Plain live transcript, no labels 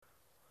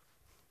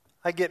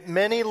I get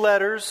many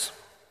letters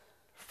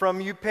from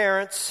you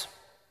parents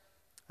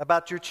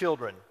about your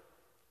children.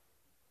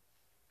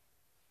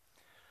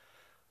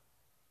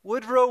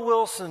 Woodrow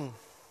Wilson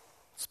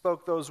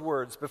spoke those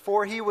words.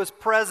 Before he was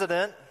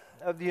president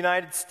of the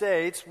United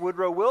States,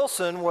 Woodrow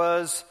Wilson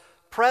was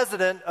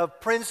president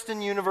of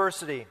Princeton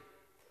University.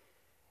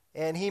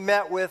 And he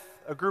met with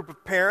a group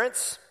of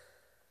parents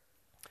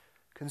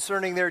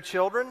concerning their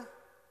children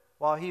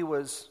while he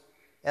was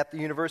at the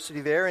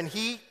university there. And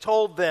he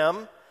told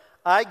them,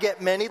 I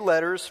get many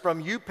letters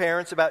from you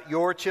parents about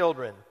your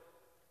children.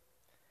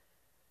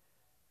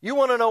 You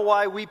want to know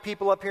why we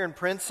people up here in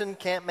Princeton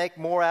can't make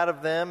more out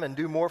of them and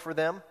do more for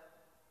them?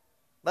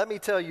 Let me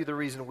tell you the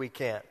reason we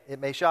can't. It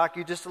may shock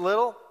you just a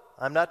little.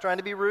 I'm not trying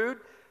to be rude.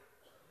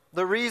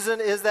 The reason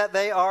is that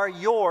they are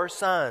your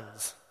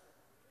sons.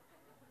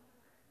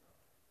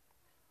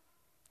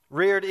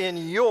 Reared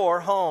in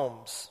your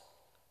homes.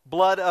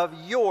 Blood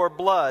of your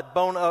blood.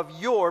 Bone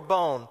of your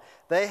bone.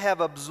 They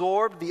have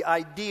absorbed the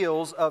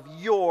ideals of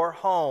your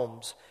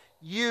homes.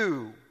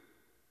 You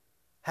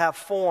have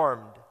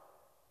formed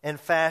and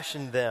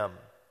fashioned them.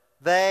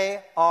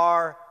 They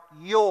are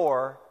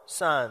your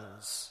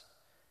sons.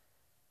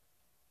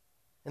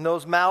 In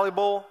those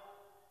malleable,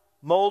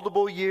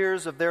 moldable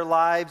years of their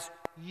lives,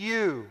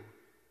 you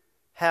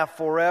have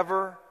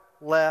forever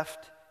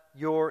left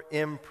your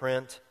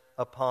imprint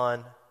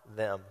upon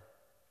them.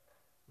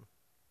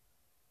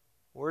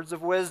 Words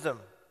of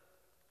wisdom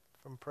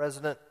from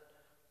President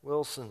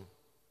Wilson.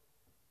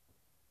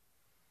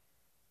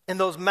 In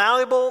those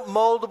malleable,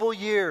 moldable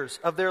years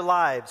of their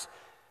lives,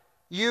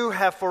 you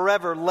have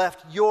forever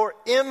left your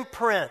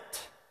imprint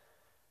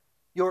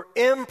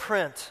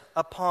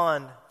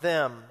upon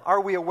them. Are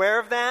we aware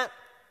of that?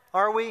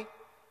 Are we?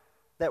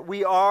 That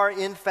we are,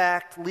 in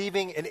fact,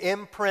 leaving an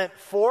imprint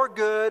for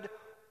good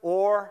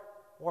or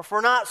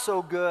for not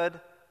so good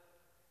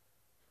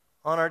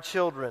on our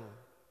children.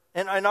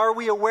 And are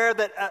we aware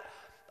that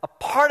a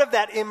part of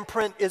that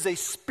imprint is a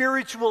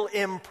spiritual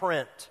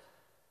imprint?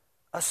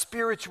 A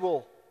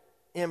spiritual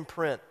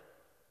imprint.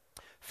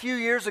 A few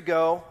years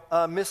ago,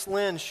 Miss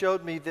Lynn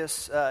showed me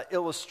this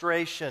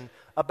illustration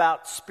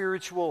about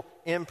spiritual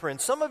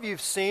imprint. Some of you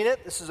have seen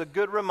it. This is a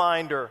good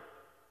reminder.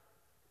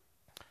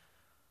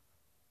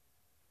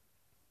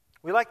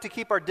 We like to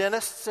keep our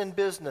dentists in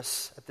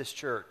business at this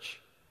church.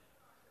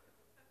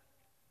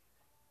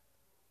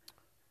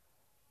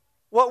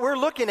 What we're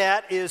looking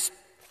at is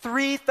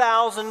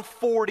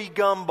 3,040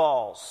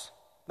 gumballs.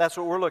 That's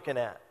what we're looking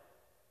at.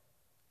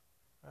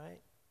 Right?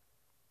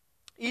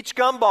 Each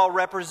gumball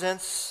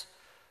represents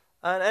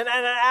an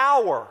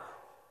hour.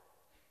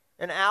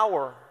 An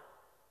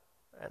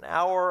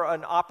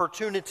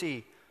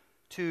opportunity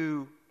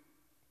to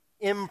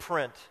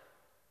imprint,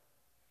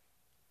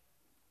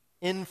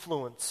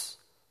 influence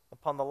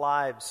upon the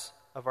lives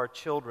of our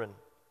children.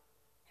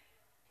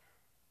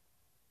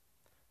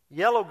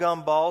 Yellow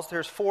gumballs,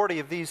 there's 40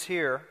 of these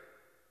here.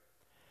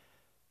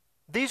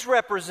 These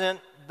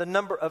represent the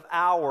number of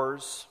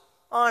hours,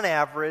 on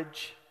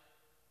average,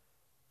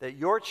 that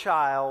your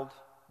child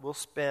will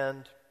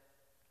spend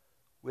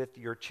with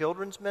your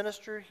children's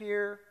minister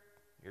here,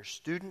 your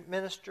student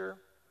minister,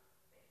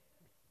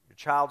 your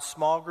child's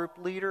small group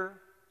leader,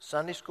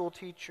 Sunday school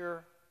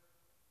teacher,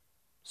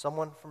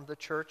 someone from the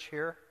church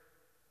here.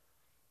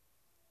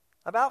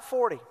 About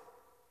 40.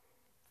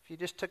 If you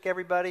just took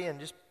everybody and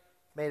just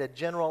made a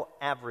general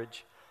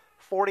average,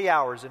 40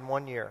 hours in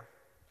 1 year.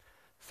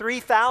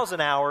 3,000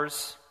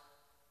 hours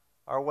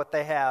are what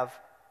they have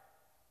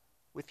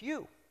with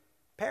you,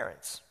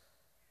 parents.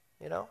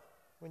 You know,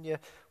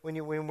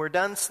 when we're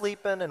done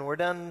sleeping and we're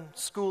done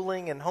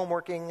schooling and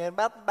homeworking, and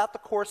about the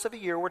course of a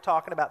year, we're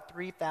talking about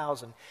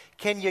 3,000.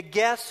 Can you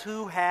guess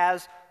who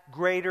has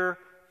greater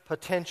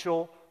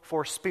potential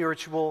for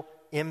spiritual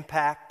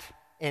impact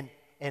and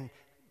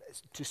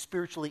to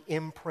spiritually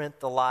imprint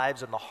the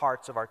lives and the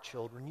hearts of our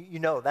children? You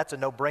know, that's a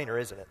no-brainer,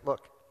 isn't it?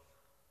 Look.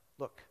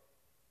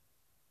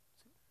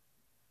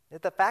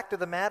 The fact of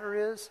the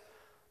matter is,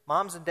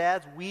 moms and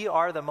dads, we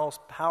are the most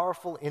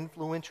powerful,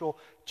 influential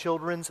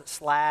children's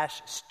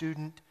 /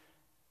 student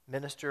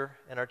minister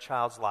in our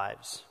child's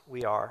lives.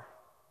 We are.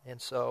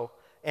 And so,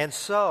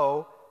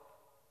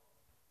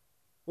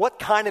 what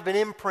kind of an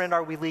imprint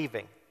are we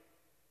leaving?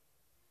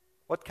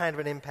 What kind of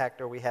an impact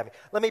are we having?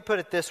 Let me put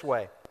it this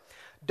way.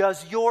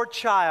 Does your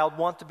child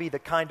want to be the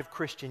kind of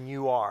Christian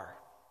you are?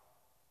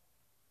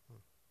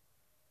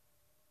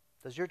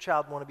 Does your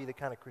child want to be the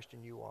kind of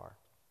Christian you are?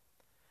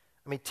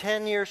 I mean,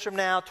 10 years from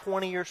now,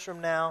 20 years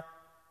from now,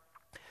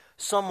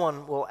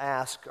 someone will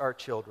ask our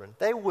children.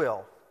 They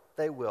will.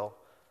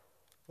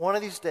 One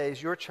of these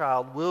days, your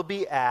child will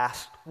be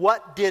asked,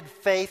 what did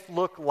faith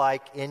look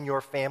like in your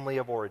family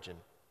of origin?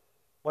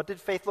 What did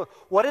faith look?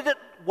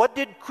 What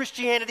did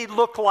Christianity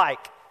look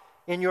like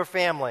in your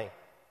family?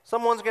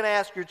 Someone's going to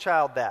ask your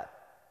child that.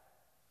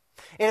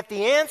 And if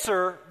the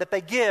answer that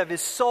they give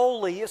is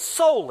solely,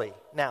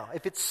 now,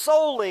 if it's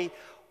solely,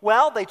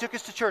 well, they took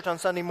us to church on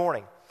Sunday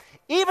morning.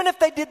 Even if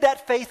they did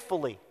that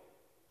faithfully,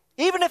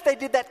 even if they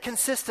did that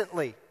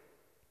consistently,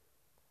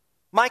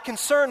 My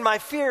concern, my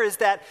fear is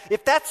that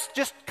if that's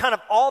just kind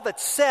of all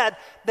that's said,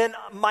 then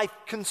my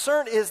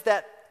concern is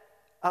that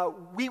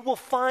we will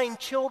find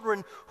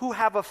children who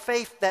have a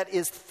faith that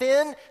is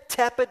thin,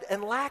 tepid,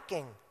 and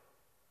lacking.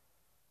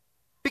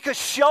 Because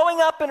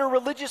showing up in a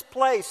religious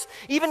place,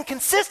 even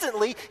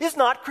consistently, is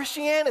not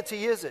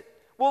Christianity, is it?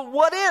 Well,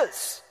 what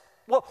is?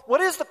 Well,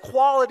 what is the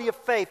quality of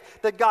faith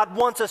that God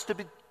wants us to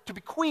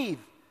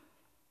bequeath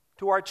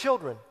to our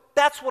children?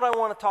 That's what I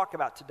want to talk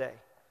about today.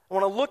 I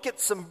want to look at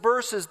some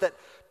verses that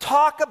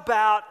talk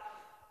about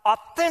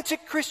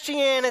authentic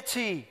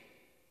Christianity,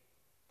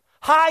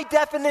 high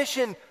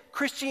definition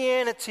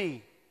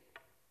Christianity,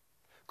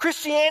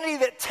 Christianity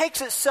that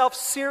takes itself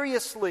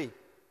seriously,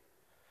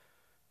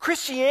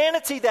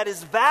 Christianity that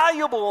is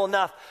valuable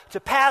enough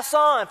to pass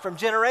on from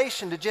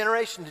generation to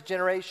generation to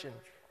generation.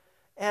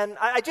 And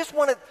I just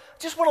want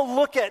to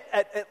look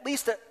at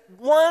least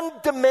one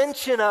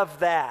dimension of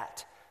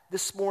that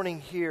this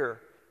morning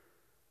here.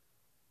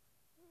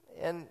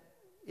 And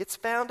it's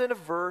found in a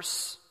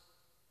verse,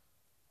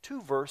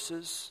 two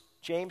verses,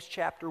 James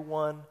chapter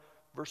 1,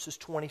 verses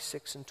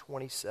 26 and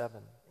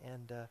 27.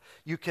 And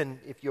you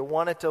can, if you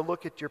wanted to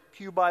look at your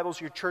pew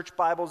Bibles, your church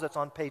Bibles, that's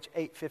on page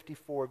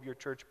 854 of your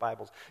church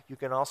Bibles. You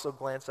can also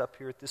glance up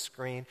here at the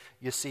screen.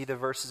 You see the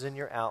verses in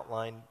your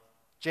outline.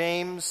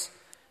 James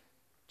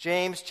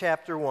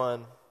chapter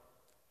 1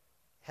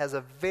 has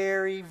a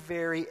very,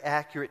 very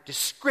accurate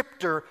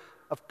descriptor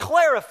of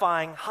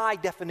clarifying high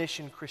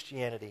definition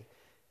Christianity.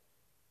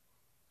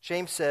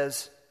 James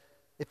says,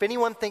 if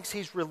anyone thinks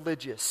he's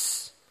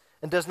religious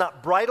and does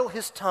not bridle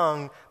his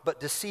tongue but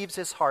deceives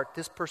his heart,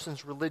 this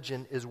person's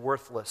religion is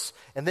worthless.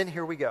 And then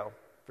here we go,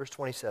 verse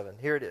 27.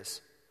 Here it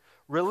is.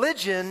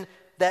 Religion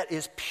that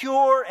is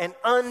pure and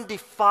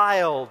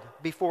undefiled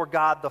before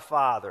God the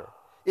Father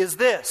is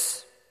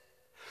this: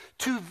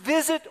 to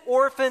visit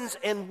orphans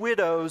and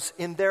widows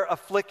in their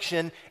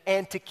affliction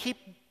and to keep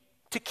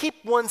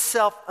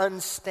oneself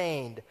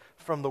unstained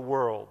from the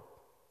world.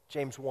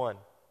 James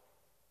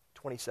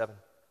 1:27.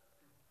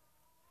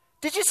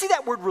 Did you see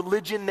that word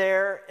religion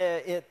there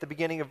at the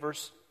beginning of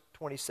verse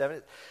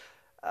 27?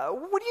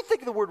 What do you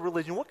think of the word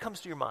religion? What comes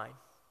to your mind?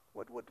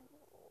 What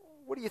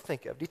do you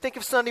think of? Do you think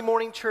of Sunday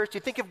morning church? Do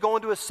you think of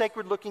going to a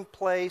sacred-looking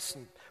place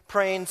and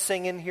praying,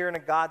 singing, hearing a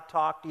God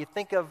talk? Do you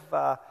think of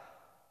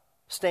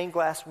stained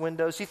glass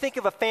windows? Do you think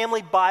of a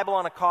family Bible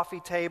on a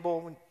coffee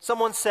table? When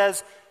someone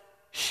says,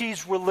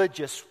 she's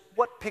religious,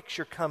 what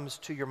picture comes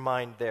to your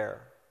mind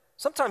there?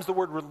 Sometimes the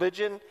word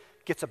religion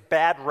gets a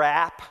bad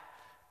rap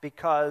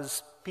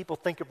because people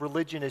think of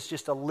religion as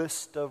just a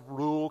list of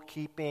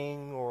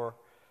rule-keeping or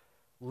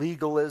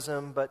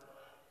legalism. But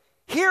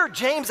here,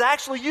 James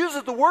actually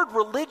uses the word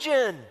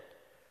religion.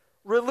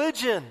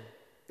 Religion.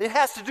 It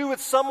has to do with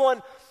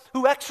someone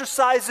who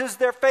exercises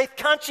their faith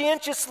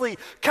conscientiously.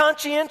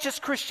 Conscientious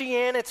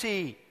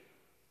Christianity.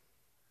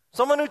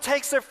 Someone who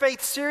takes their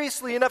faith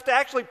seriously enough to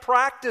actually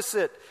practice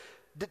it.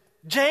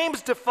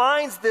 James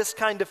defines this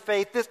kind of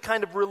faith, this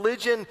kind of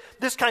religion,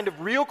 this kind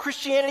of real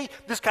Christianity,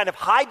 this kind of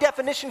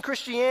high-definition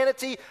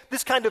Christianity,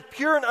 this kind of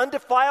pure and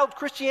undefiled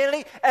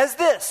Christianity as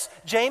this.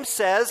 James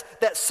says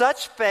that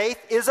such faith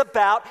is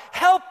about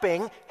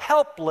helping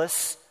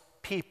helpless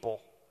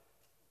people.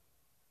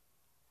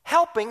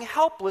 Helping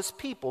helpless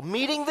people,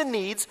 meeting the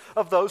needs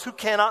of those who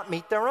cannot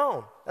meet their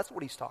own. That's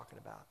what he's talking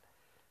about.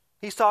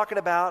 He's talking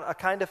about a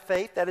kind of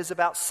faith that is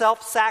about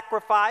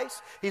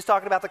self-sacrifice. He's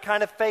talking about the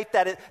kind of faith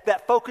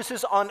that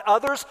focuses on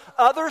others,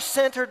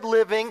 other-centered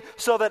living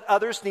so that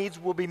others' needs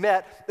will be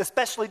met,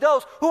 especially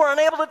those who are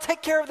unable to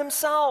take care of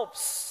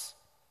themselves.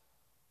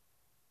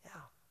 Yeah.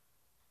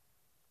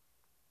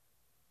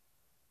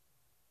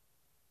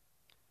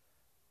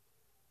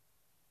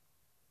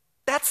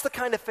 That's the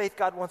kind of faith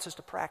God wants us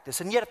to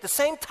practice. And yet at the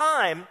same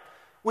time,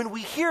 when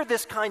we hear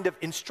this kind of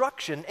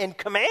instruction and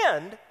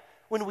command,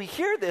 when we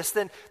hear this,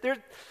 then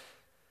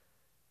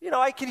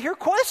I can hear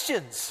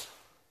questions.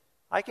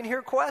 I can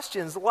hear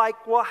questions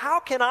like, well, how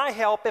can I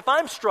help if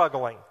I'm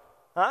struggling?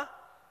 Huh?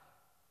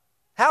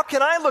 How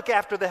can I look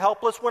after the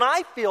helpless when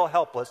I feel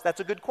helpless?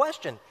 That's a good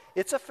question.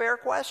 It's a fair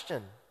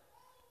question.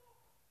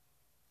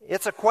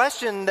 It's a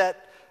question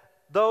that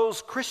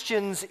those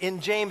Christians in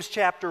James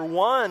chapter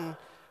 1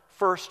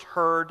 first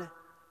heard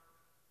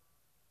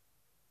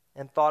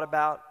and thought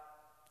about.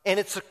 And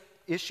it's a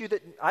issue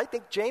that I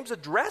think James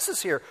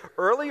addresses here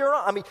earlier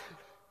on. I mean,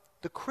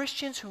 the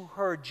Christians who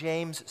heard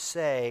James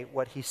say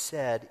what he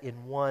said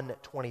in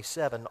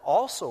 1:27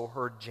 also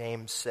heard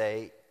James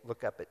say,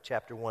 look up at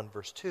chapter 1,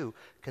 verse 2,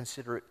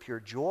 consider it pure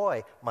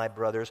joy, my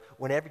brothers,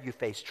 whenever you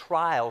face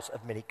trials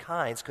of many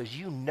kinds, because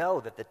you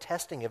know that the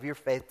testing of your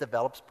faith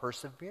develops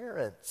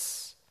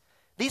perseverance.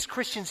 These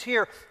Christians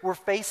here were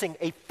facing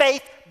a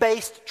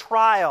faith-based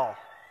trial.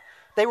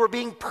 They were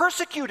being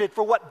persecuted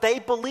for what they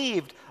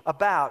believed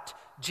about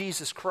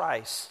Jesus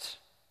Christ.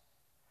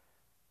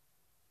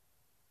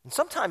 And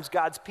sometimes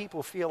God's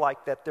people feel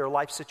like that their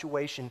life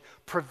situation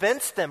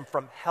prevents them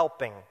from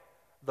helping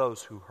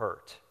those who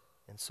hurt.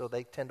 And so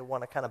they tend to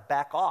want to kind of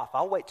back off.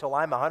 I'll wait till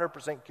I'm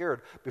 100%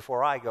 cured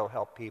before I go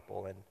help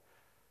people. And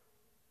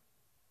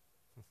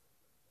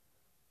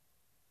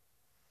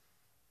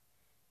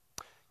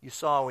You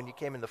saw when you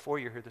came in the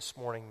foyer here this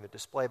morning the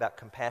display about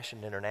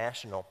Compassion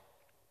International.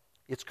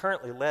 It's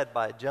currently led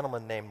by a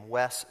gentleman named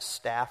Wes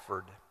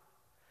Stafford.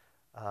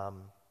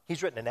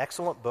 He's written an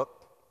excellent book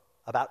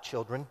about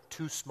children,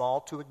 Too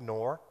Small to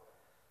Ignore.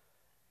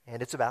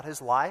 And it's about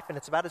his life and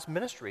it's about his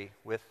ministry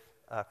with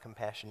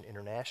Compassion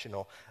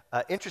International.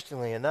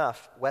 Interestingly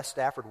enough, Wes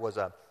Stafford was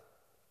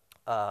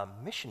a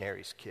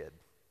missionary's kid.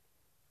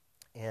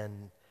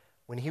 And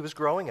when he was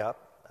growing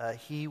up,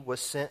 he was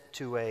sent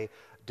to a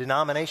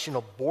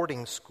denominational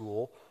boarding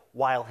school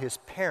while his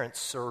parents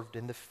served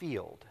in the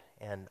field.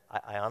 And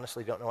I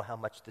honestly don't know how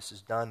much this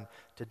is done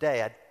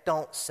today. I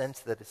don't sense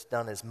that it's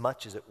done as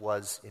much as it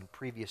was in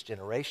previous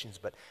generations,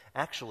 but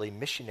actually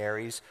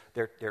missionaries,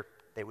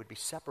 they would be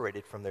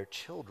separated from their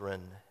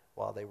children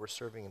while they were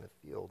serving in the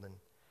field. And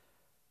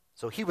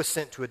so he was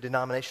sent to a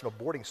denominational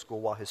boarding school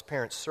while his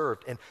parents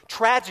served. And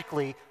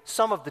tragically,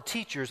 some of the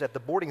teachers at the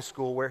boarding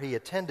school where he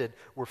attended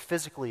were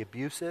physically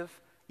abusive,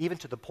 even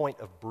to the point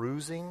of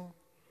bruising.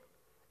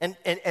 And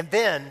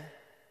then,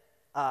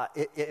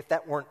 if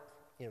that weren't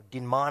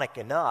demonic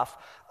enough,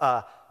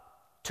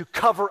 to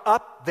cover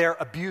up their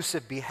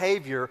abusive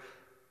behavior,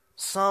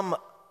 some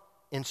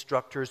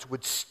instructors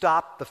would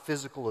stop the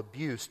physical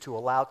abuse to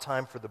allow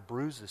time for the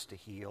bruises to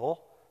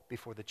heal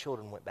before the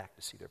children went back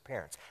to see their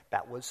parents.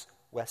 That was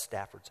Wes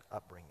Stafford's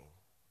upbringing.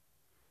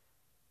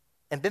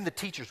 And then the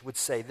teachers would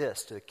say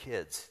this to the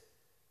kids.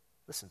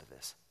 Listen to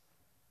this.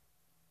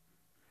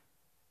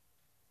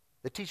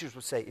 The teachers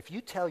would say, if you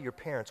tell your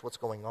parents what's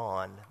going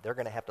on, they're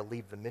going to have to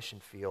leave the mission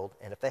field,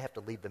 and if they have to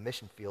leave the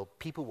mission field,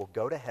 people will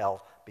go to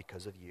hell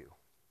because of you.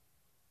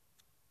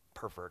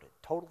 Perverted,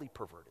 totally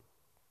perverted,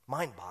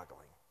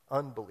 mind-boggling,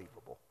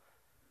 unbelievable.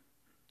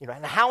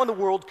 And how in the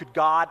world could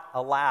God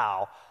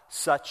allow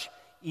such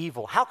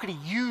evil? How could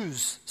he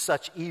use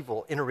such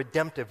evil in a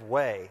redemptive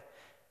way?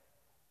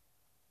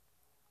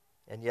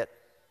 And yet,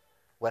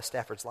 Wes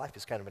Stafford's life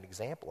is kind of an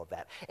example of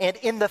that. And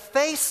in the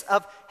face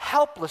of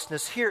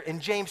helplessness here in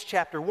James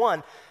chapter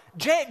 1,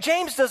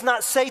 James does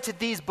not say to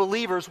these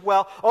believers,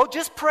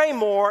 just pray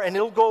more and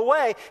it'll go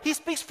away. He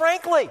speaks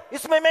frankly.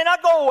 It may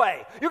not go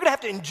away. You're going to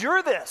have to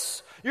endure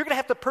this. You're going to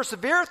have to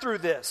persevere through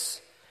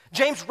this.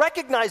 James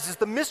recognizes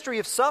the mystery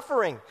of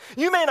suffering.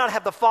 You may not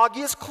have the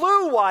foggiest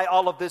clue why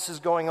all of this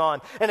is going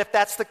on. And if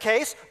that's the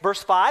case,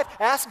 verse 5,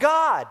 ask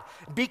God.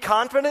 Be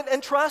confident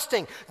and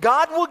trusting.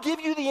 God will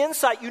give you the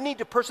insight you need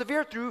to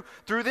persevere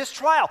through this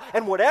trial.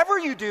 And whatever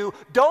you do,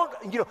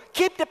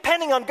 keep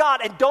depending on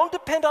God and don't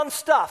depend on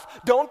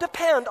stuff. Don't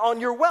depend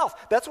on your wealth.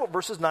 That's what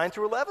verses 9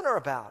 through 11 are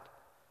about.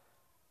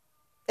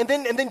 And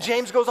then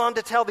James goes on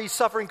to tell these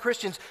suffering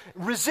Christians,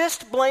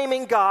 resist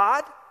blaming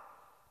God.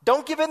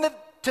 Don't give in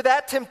to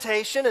that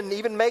temptation and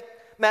even make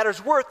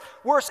matters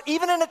worse.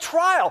 Even in a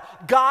trial,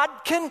 God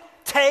can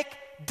take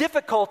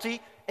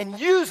difficulty and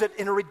use it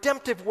in a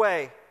redemptive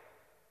way.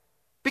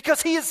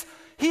 Because He is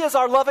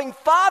our loving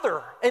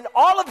Father, and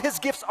all of His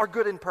gifts are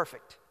good and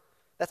perfect.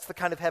 That's the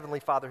kind of heavenly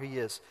Father He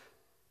is.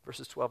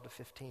 Verses 12 to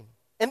 15.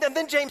 And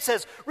then James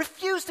says,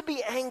 refuse to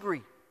be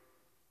angry.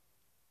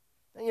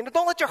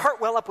 Don't let your heart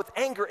well up with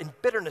anger and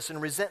bitterness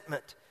and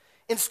resentment.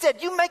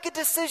 Instead, you make a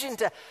decision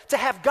to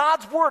have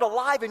God's word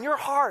alive in your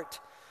heart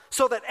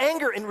so that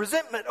anger and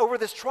resentment over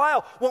this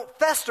trial won't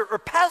fester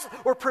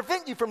or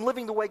prevent you from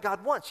living the way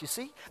God wants, you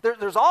see?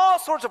 There's all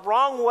sorts of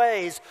wrong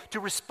ways to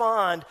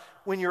respond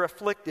when you're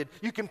afflicted.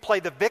 You can play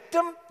the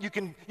victim, you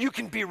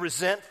can be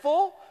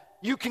resentful,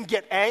 you can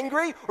get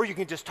angry, or you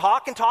can just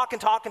talk and talk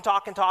and talk and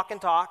talk and talk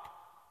and talk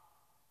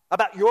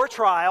about your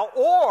trial,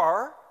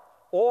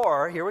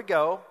 or here we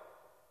go,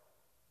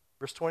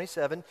 verse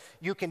 27,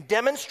 you can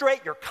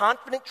demonstrate your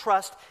confident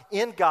trust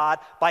in God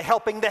by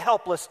helping the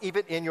helpless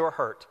even in your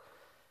hurt.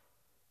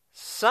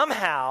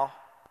 Somehow,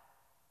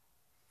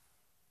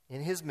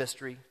 in His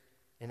mystery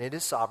and in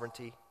His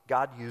sovereignty,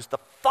 God used the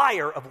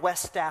fire of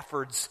Wes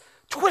Stafford's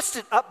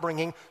twisted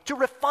upbringing to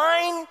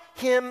refine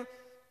him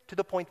to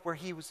the point where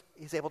he's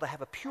able to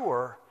have a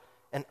pure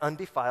and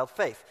undefiled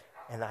faith.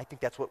 And I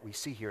think that's what we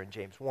see here in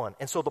James 1.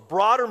 And so the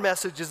broader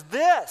message is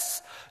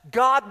this: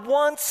 God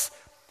wants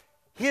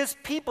His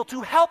people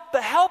to help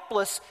the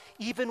helpless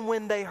even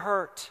when they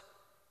hurt,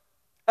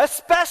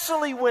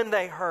 especially when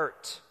they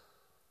hurt.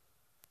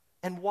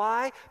 And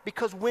why?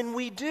 Because when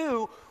we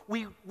do,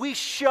 we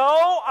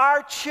show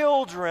our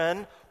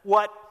children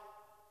what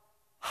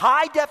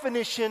high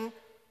definition,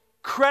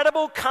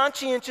 credible,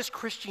 conscientious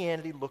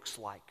Christianity looks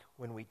like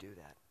when we do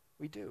that.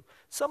 We do.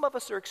 Some of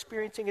us are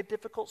experiencing a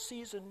difficult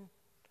season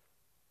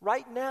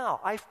right now.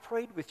 I've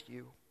prayed with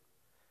you.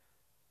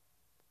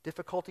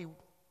 Difficulty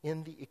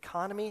in the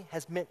economy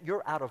has meant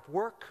you're out of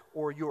work,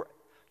 or your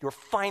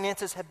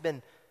finances have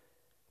been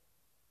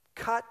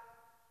cut.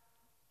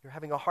 You're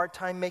having a hard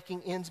time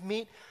making ends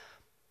meet.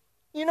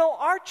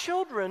 Our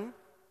children,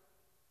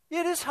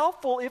 it is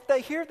helpful if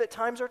they hear that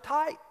times are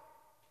tight.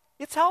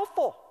 It's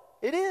helpful.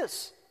 It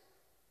is.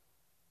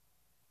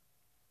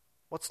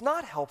 What's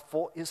not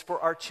helpful is for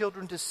our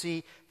children to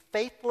see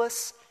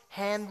faithless,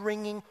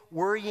 hand-wringing,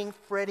 worrying,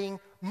 fretting,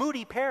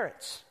 moody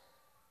parents.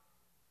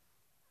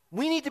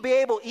 We need to be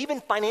able,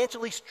 even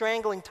financially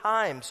strangling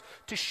times,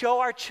 to show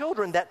our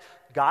children that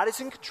God is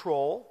in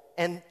control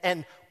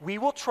and we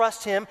will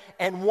trust him.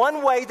 And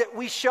one way that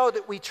we show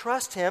that we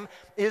trust him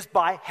is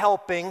by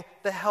helping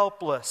the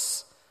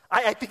helpless.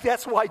 I think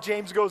that's why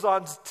James goes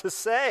on to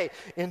say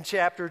in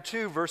chapter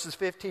 2, verses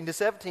 15 to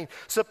 17,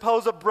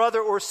 suppose a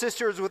brother or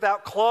sister is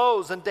without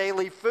clothes and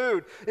daily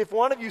food. If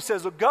one of you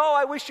says, well, go,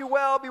 I wish you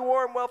well, be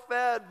warm, well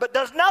fed, but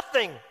does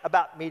nothing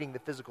about meeting the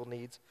physical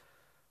needs,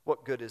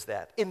 what good is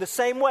that? In the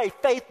same way,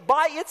 faith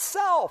by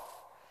itself,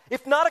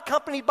 if not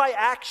accompanied by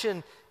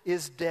action,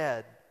 is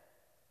dead.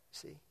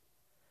 See?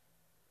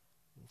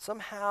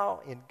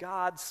 Somehow, in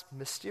God's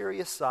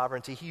mysterious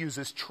sovereignty, he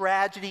uses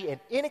tragedy and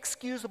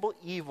inexcusable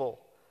evil,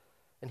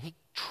 and he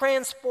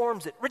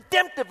transforms it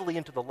redemptively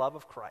into the love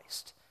of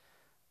Christ.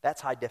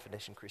 That's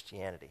high-definition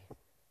Christianity.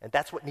 And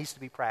that's what needs to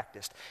be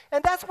practiced.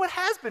 And that's what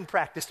has been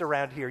practiced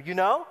around here, you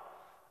know?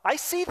 I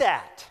see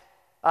that.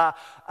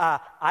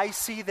 I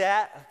see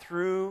that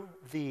through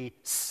the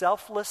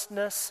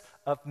selflessness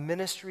of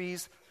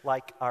ministries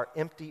like our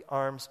Empty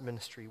Arms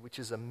ministry, which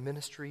is a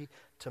ministry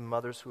to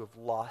mothers who have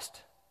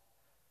lost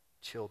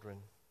children.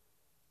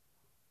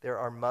 There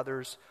are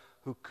mothers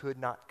who could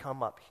not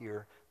come up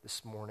here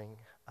this morning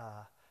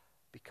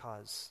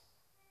because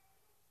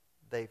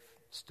they've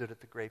stood at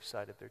the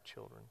graveside of their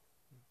children.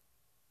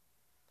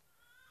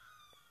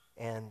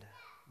 And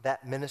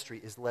that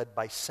ministry is led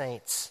by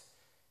saints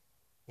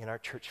in our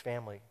church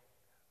family.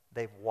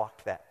 They've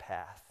walked that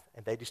path,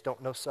 and they just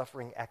don't know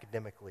suffering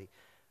academically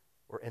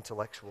or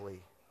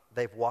intellectually.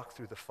 They've walked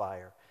through the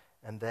fire,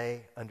 and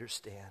they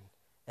understand,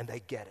 and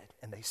they get it,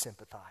 and they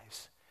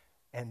sympathize.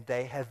 And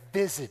they have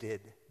visited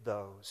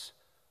those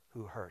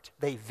who hurt.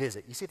 They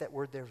visit. You see that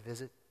word there,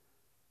 visit?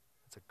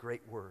 It's a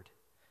great word.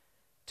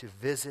 To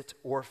visit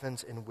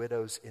orphans and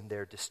widows in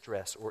their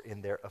distress or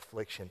in their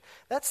affliction.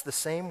 That's the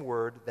same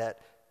word that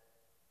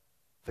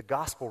the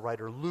gospel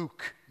writer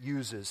Luke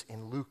uses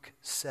in Luke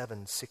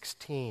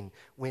 7:16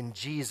 when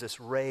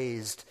Jesus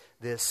raised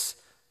this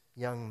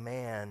young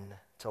man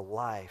to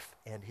life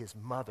and his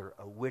mother,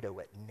 a widow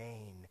at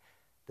Nain.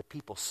 The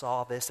people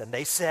saw this and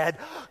they said,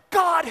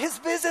 God has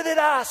visited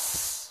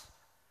us.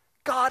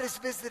 God has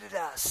visited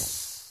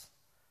us.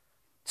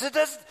 So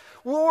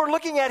what we're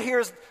looking at here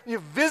is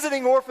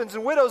visiting orphans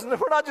and widows, and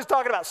we're not just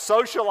talking about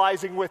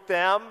socializing with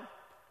them.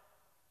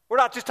 We're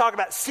not just talking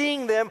about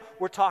seeing them,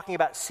 we're talking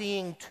about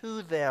seeing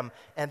to them.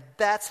 And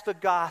that's the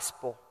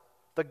gospel.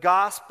 The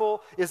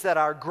gospel is that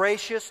our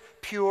gracious,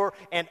 pure,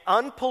 and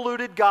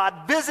unpolluted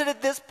God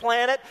visited this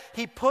planet.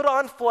 He put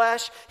on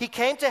flesh. He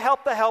came to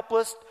help the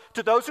helpless,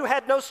 to those who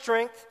had no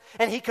strength,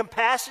 and he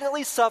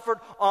compassionately suffered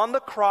on the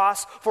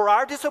cross for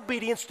our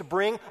disobedience to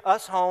bring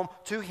us home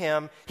to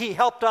him. He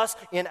helped us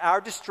in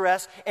our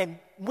distress, and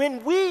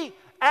when we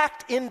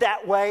act in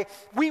that way,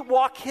 we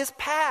walk his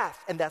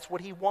path, and that's what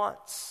he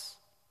wants.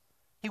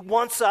 He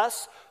wants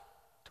us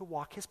to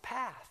walk his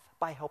path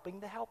by helping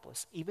the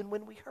helpless, even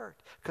when we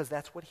hurt, because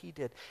that's what he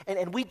did.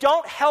 And we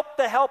don't help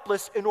the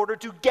helpless in order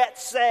to get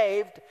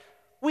saved.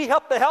 We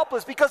help the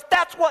helpless because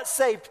that's what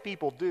saved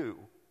people do.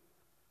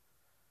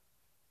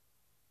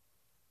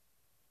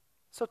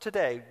 So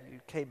today, you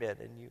came in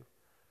and you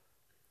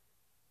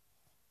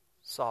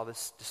saw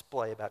this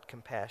display about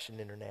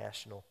Compassion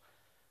International.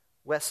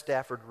 Wes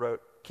Stafford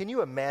wrote, can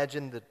you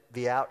imagine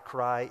the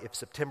outcry if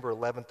September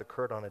 11th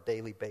occurred on a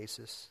daily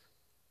basis?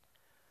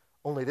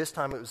 Only this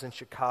time it was in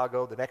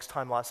Chicago, the next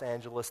time Los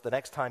Angeles, the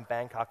next time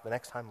Bangkok, the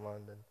next time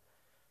London.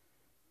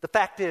 The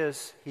fact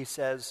is, he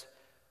says,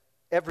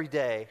 every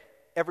day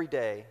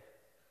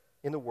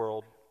in the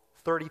world,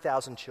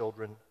 30,000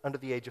 children under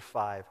the age of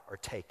 5 are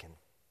taken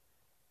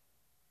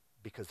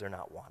because they're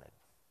not wanted.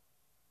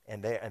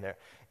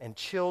 And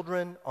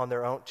children on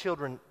their own,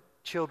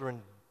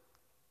 children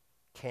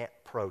can't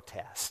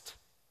protest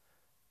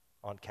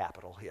on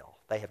Capitol Hill.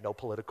 They have no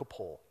political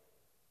pull.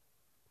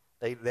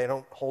 They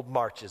don't hold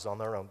marches on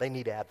their own. They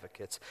need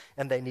advocates,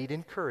 and they need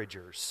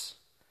encouragers.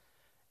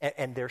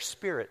 And their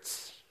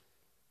spirits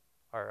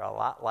are a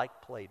lot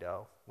like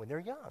Play-Doh when they're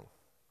young.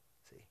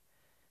 See?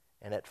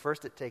 And at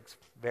first it takes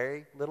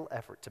very little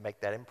effort to make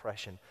that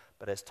impression,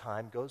 but as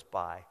time goes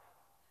by,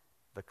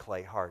 the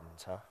clay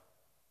hardens, huh?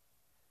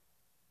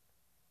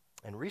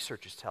 And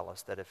researchers tell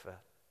us that if a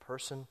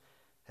person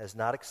has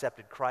not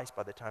accepted Christ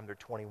by the time they're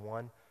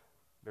 21,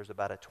 there's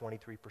about a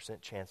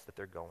 23% chance that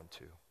they're going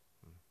to.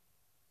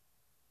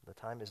 The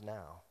time is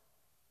now.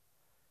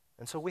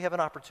 And so we have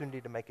an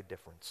opportunity to make a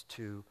difference,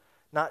 to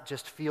not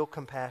just feel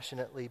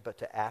compassionately, but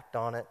to act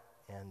on it.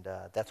 And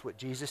that's what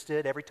Jesus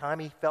did. Every time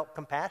he felt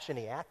compassion,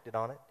 he acted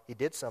on it. He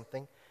did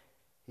something.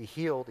 He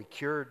healed, he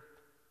cured,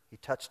 he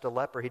touched a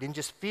leper. He didn't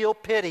just feel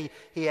pity,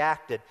 he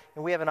acted.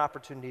 And we have an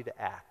opportunity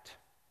to act.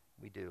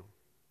 We do.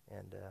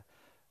 And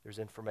there's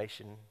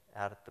information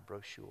out at the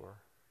brochure,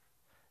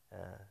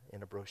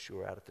 in a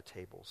brochure out at the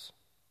tables.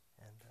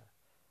 And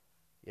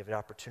you have an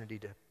opportunity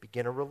to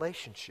begin a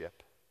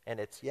relationship. And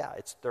it's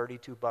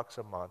 $32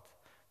 a month.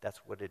 That's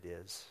what it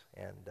is.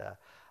 And,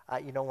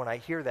 when I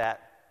hear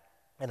that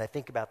and I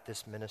think about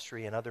this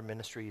ministry and other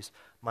ministries,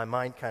 my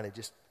mind kind of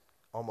just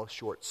almost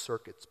short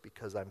circuits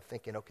because I'm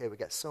thinking, okay, we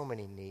got so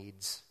many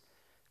needs.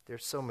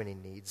 There's so many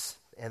needs,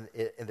 and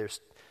there's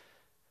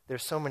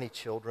so many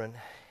children,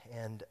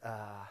 and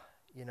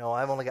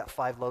I've only got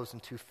 5 loaves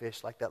and 2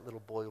 fish, like that little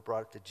boy who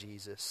brought it to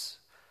Jesus.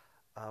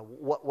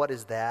 What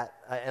is that?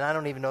 And I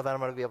don't even know that I'm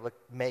going to be able to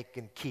make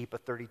and keep a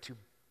 $32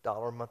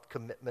 a month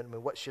commitment. I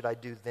mean, what should I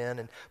do then?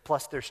 And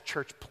plus there's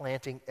church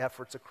planting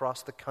efforts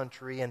across the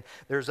country, and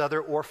there's other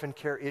orphan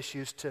care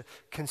issues to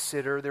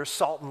consider. There's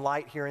Salt and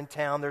Light here in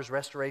town. There's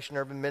Restoration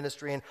Urban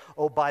Ministry. And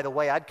oh, by the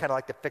way, I'd kind of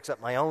like to fix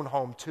up my own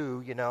home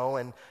too,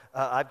 and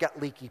I've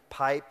got leaky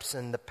pipes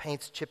and the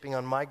paint's chipping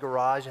on my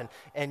garage.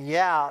 And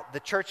yeah, the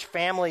church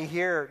family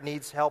here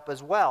needs help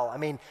as well. I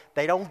mean,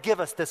 they don't give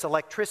us this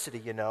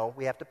electricity,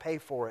 we have to pay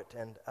for it.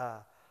 And,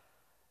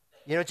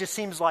 it just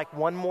seems like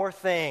one more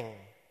thing.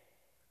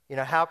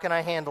 How can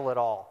I handle it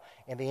all?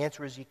 And the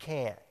answer is you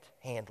can't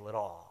handle it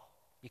all.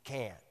 You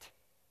can't.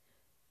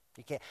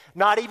 You can't.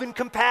 Not even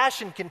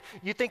compassion can.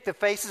 You think the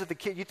faces of the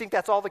kids, you think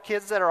that's all the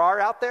kids that are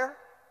out there?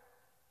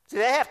 See,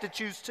 they have to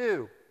choose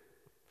too.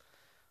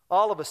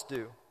 All of us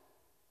do.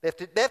 They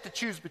have to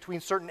choose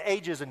between certain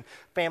ages and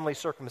family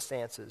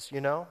circumstances,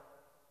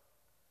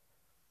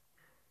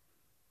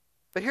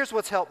 But here's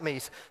what's helped me.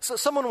 So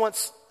someone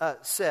once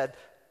said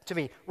to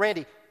me,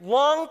 Randy,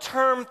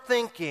 long-term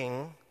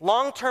thinking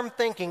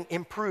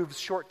improves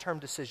short-term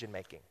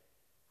decision-making.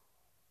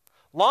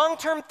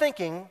 Long-term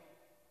thinking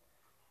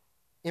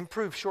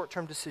improves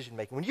short-term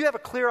decision-making. When you have a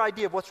clear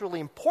idea of what's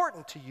really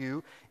important to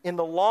you in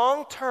the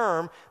long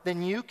term,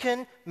 then you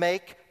can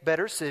make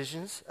better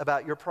decisions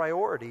about your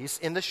priorities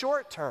in the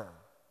short term,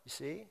 you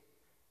see?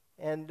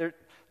 And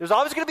there's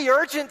always going to be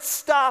urgent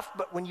stuff,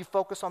 but when you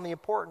focus on the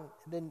important,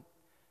 then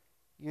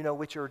you know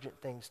which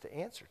urgent things to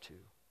answer to.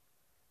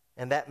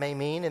 And that may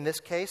mean, in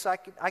this case, I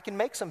can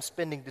make some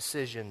spending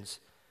decisions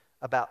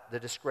about the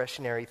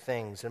discretionary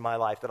things in my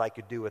life that I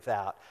could do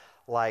without.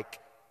 Like,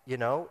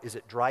 is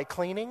it dry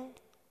cleaning?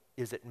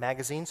 Is it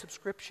magazine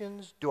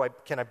subscriptions?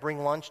 Can I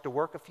bring lunch to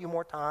work a few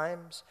more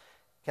times?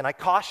 Can I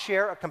cost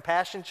share a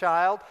Compassion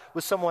Child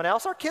with someone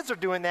else? Our kids are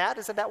doing that.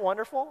 Isn't that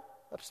wonderful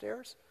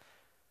upstairs?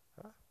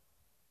 Huh?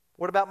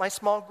 What about my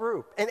small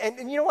group?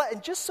 And you know what?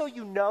 And just so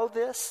you know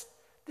this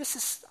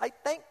is, I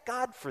thank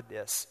God for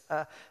this.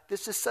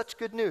 This is such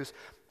good news.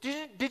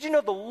 Did you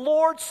know the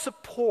Lord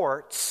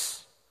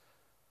supports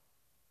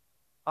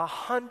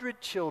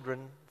 100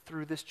 children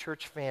through this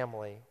church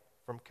family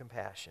from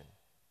Compassion?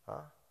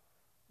 Huh?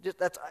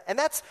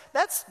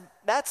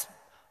 That's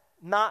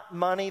not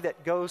money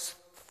that goes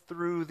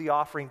through the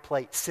offering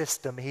plate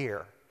system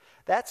here.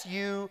 That's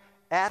you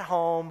at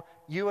home,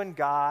 you and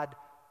God,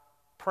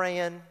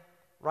 praying,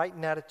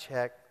 writing out a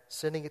check,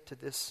 sending it to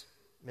this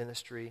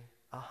ministry.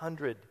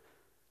 100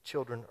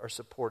 children are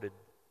supported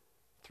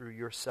through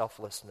your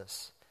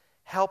selflessness,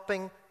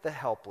 helping the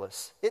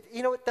helpless.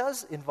 It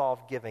does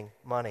involve giving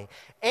money.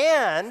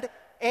 And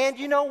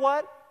you know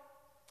what?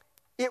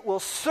 It will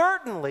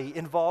certainly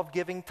involve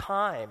giving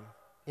time,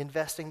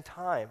 investing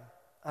time.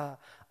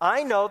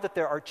 I know that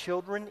there are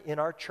children in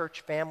our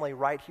church family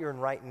right here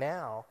and right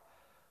now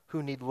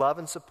who need love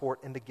and support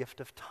and the gift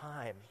of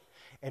time.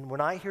 And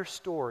when I hear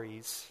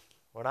stories,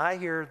 when I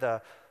hear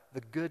the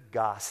good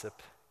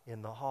gossip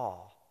in the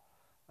hall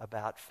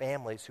about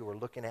families who are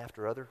looking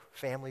after other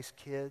families'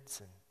 kids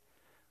and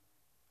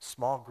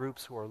small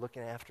groups who are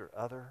looking after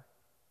other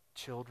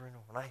children,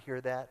 when I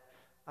hear that,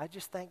 I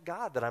just thank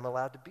God that I'm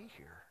allowed to be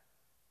here,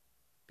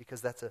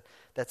 because that's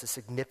a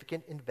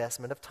significant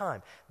investment of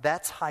time.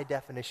 That's high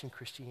definition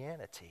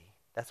Christianity.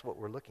 That's what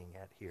we're looking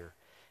at here.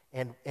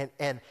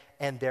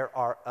 And there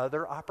are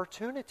other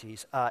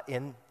opportunities.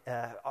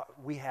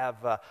 We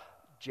have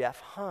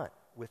Jeff Hunt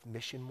with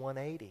Mission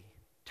 180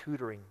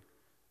 tutoring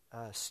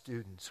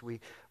students.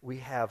 We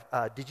have,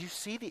 did you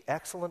see the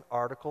excellent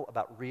article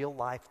about real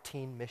life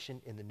teen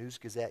mission in the News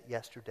Gazette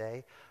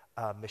yesterday?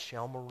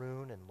 Michelle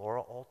Maroon and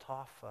Laura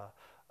Olthoff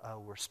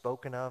were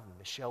spoken of, and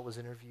Michelle was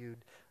interviewed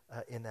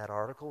in that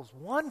article. It was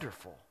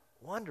wonderful,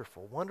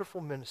 wonderful,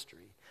 wonderful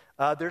ministry.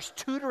 There's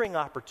tutoring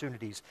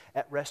opportunities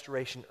at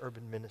Restoration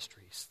Urban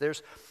Ministries.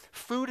 There's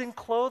food and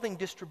clothing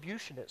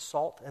distribution at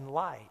Salt and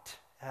Light.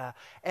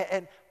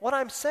 And what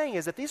I'm saying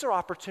is that these are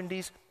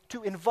opportunities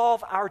to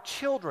involve our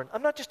children.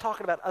 I'm not just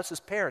talking about us as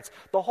parents.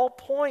 The whole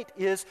point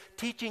is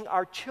teaching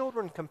our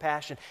children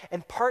compassion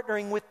and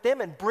partnering with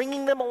them and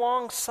bringing them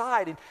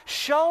alongside and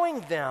showing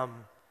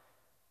them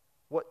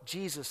what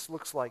Jesus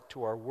looks like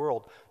to our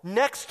world.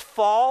 Next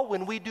fall,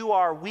 when we do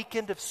our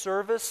weekend of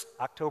service,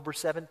 October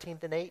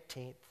 17th and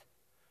 18th,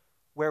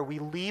 where we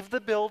leave the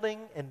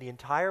building and the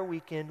entire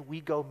weekend we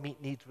go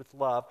meet needs with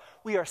love,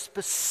 we are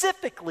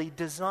specifically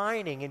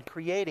designing and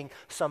creating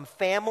some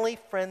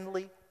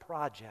family-friendly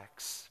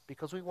projects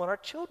because we want our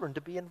children to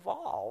be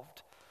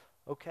involved,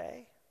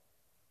 okay?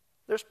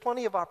 There's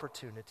plenty of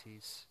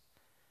opportunities.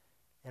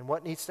 And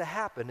what needs to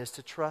happen is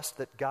to trust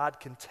that God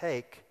can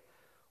take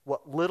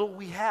what little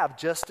we have,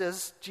 just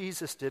as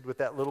Jesus did with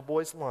that little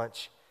boy's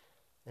lunch,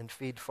 and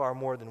feed far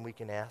more than we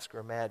can ask or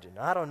imagine.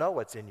 I don't know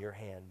what's in your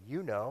hand.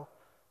 You know.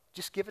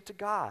 Just give it to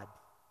God.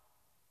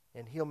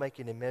 and He'll make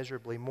it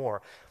immeasurably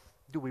more.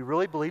 Do we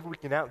really believe we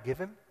can outgive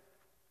Him?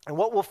 And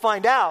what we'll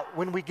find out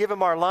when we give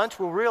Him our lunch,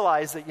 we'll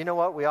realize that, you know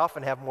what, we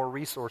often have more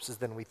resources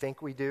than we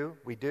think we do.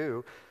 We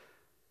do.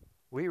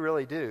 We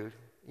really do.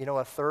 You know,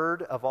 a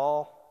third of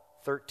all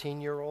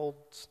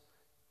 13-year-olds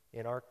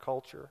in our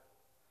culture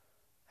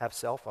have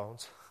cell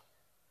phones,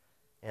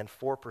 and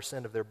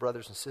 4% of their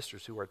brothers and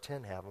sisters who are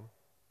 10 have them.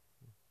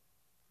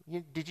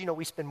 Did you know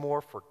we spend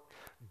more for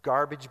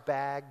garbage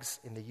bags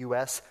in the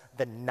U.S.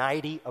 than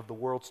 90 of the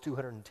world's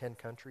 210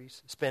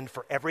 countries spend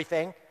for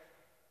everything?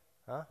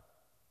 Huh?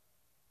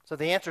 So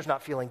the answer is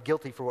not feeling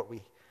guilty for what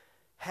we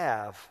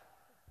have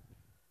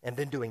and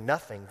then doing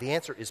nothing. The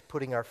answer is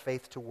putting our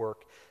faith to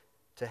work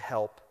to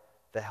help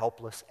the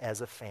helpless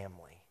as a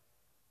family,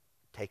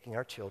 taking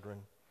our children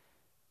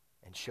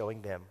and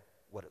showing them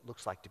what it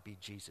looks like to be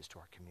Jesus to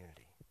our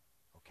community.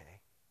 Okay?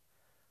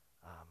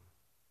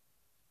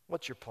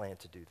 What's your plan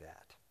to do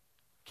that?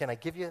 Can I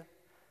give you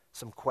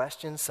some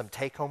questions, some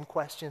take-home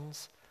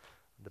questions?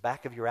 In the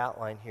back of your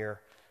outline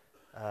here,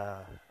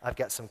 I've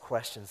got some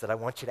questions that I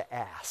want you to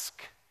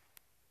ask.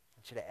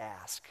 I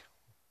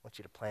want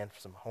you to plan for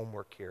some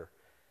homework here.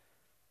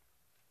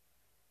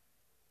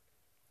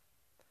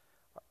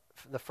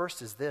 The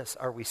first is this: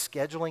 are we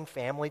scheduling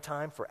family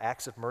time for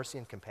acts of mercy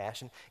and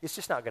compassion? It's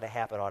just not going to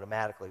happen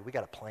automatically. We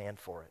got to plan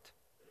for it,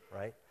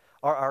 right?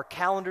 Are our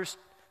calendars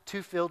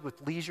too filled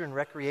with leisure and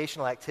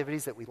recreational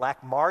activities that we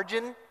lack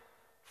margin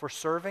for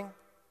serving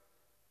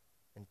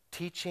and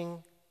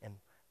teaching and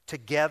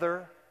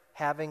together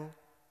having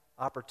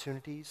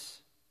opportunities?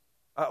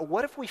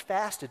 What if we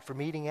fasted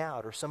from eating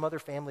out or some other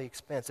family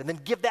expense and then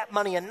give that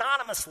money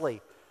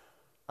anonymously?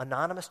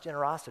 Anonymous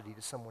generosity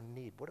to someone in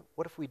need.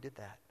 What if we did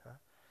that? Huh?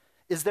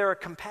 Is there a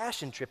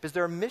compassion trip? Is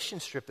there a mission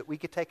trip that we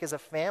could take as a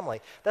family?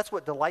 That's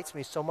what delights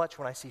me so much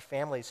when I see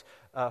families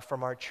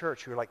from our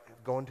church who are like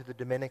going to the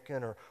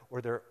Dominican or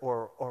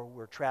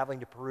we're traveling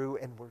to Peru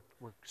and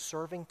we're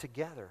serving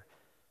together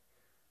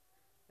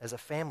as a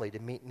family to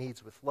meet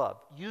needs with love.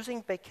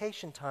 Using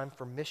vacation time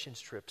for missions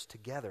trips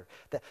together.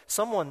 That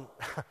someone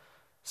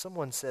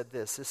said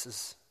this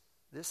is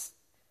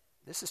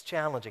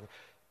challenging.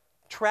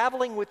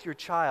 Traveling with your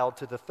child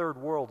to the third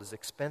world is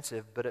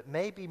expensive, but it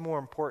may be more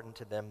important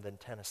to them than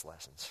tennis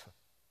lessons.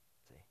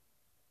 See?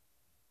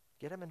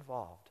 Get them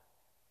involved.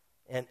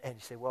 And you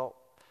say, well,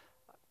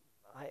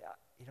 I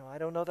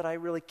don't know that I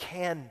really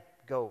can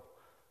go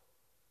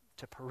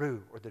to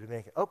Peru or the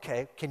Dominican.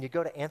 Okay, can you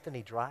go to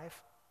Anthony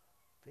Drive?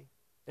 See?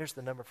 There's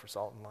the number for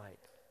Salt and Light.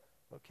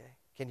 Okay,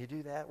 can you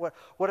do that?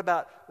 What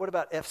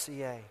about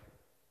FCA?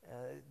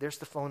 There's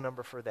the phone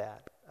number for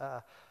that.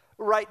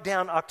 Write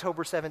down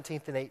October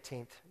 17th and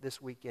 18th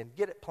this weekend.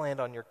 Get it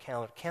planned on your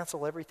calendar.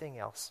 Cancel everything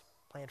else.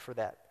 Plan for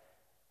that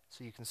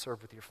so you can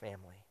serve with your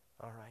family.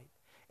 All right?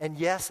 And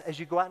yes, as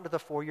you go out into the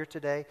foyer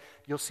today,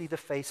 you'll see the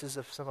faces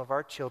of some of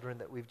our children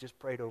that we've just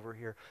prayed over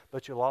here,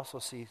 but you'll also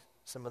see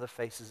some of the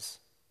faces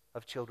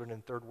of children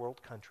in third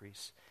world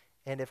countries.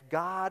 And if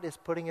God is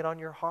putting it on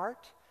your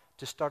heart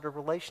to start a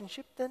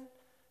relationship, then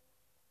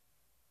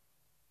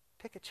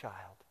pick a child.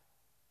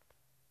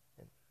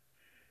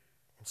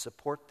 And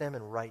support them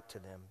and write to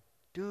them.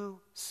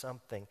 Do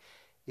something.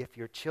 If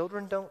your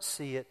children don't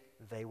see it,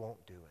 they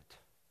won't do it.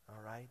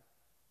 All right?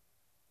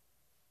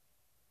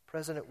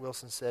 President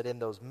Wilson said, in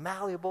those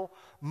malleable,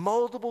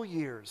 moldable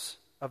years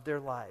of their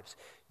lives,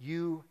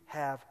 you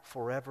have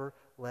forever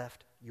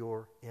left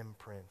your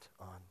imprint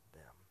on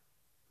them.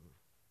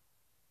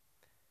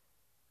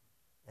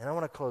 And I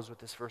want to close with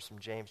this verse from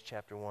James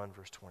chapter 1,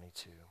 verse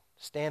 22.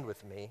 Stand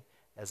with me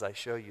as I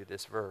show you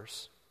this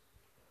verse.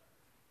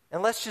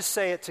 And let's just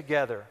say it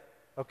together,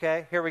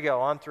 okay? Here we go,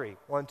 on three.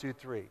 1, 2,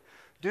 3.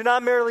 Do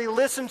not merely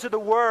listen to the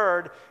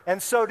word and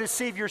so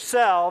deceive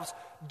yourselves.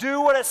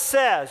 Do what it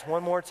says.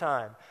 One more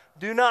time.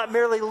 Do not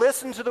merely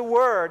listen to the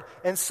word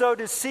and so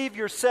deceive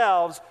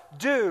yourselves.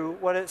 Do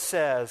what it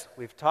says.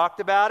 We've talked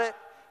about it.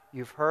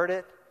 You've heard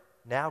it.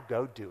 Now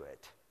go do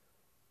it.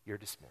 You're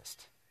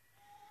dismissed.